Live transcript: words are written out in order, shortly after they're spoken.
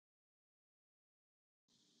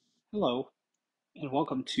Hello, and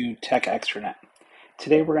welcome to Tech Extranet.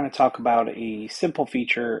 Today we're going to talk about a simple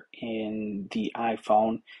feature in the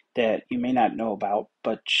iPhone that you may not know about,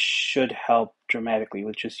 but should help dramatically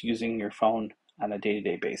with just using your phone on a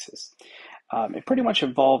day-to-day basis. It pretty much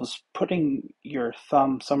involves putting your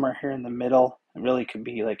thumb somewhere here in the middle. It really could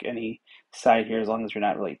be like any side here as long as you're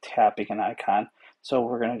not really tapping an icon. So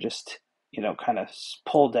we're going to just, kind of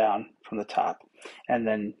pull down from the top. And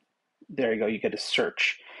then there you go, you get a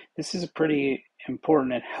search. This is a pretty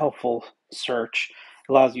important and helpful search.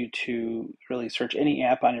 It allows you to really search any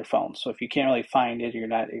app on your phone. So if you can't really find it, you're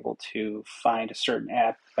not able to find a certain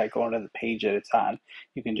app by going to the page that it's on,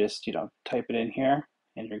 you can just, type it in here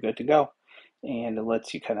and you're good to go. And it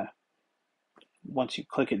lets you kind of, once you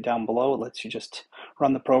click it down below, it lets you just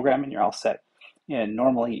run the program and you're all set. And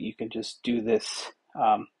normally you can just do this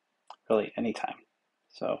really anytime.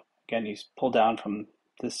 So again, you pull down from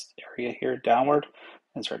this area here downward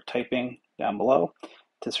and start typing down below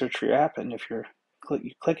to search for your app. And if you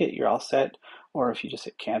click it, you're all set. Or if you just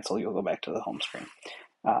hit cancel, you'll go back to the home screen.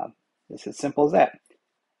 It's as simple as that.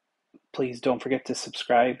 Please don't forget to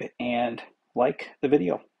subscribe and like the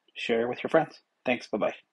video. Share with your friends. Thanks. Bye bye.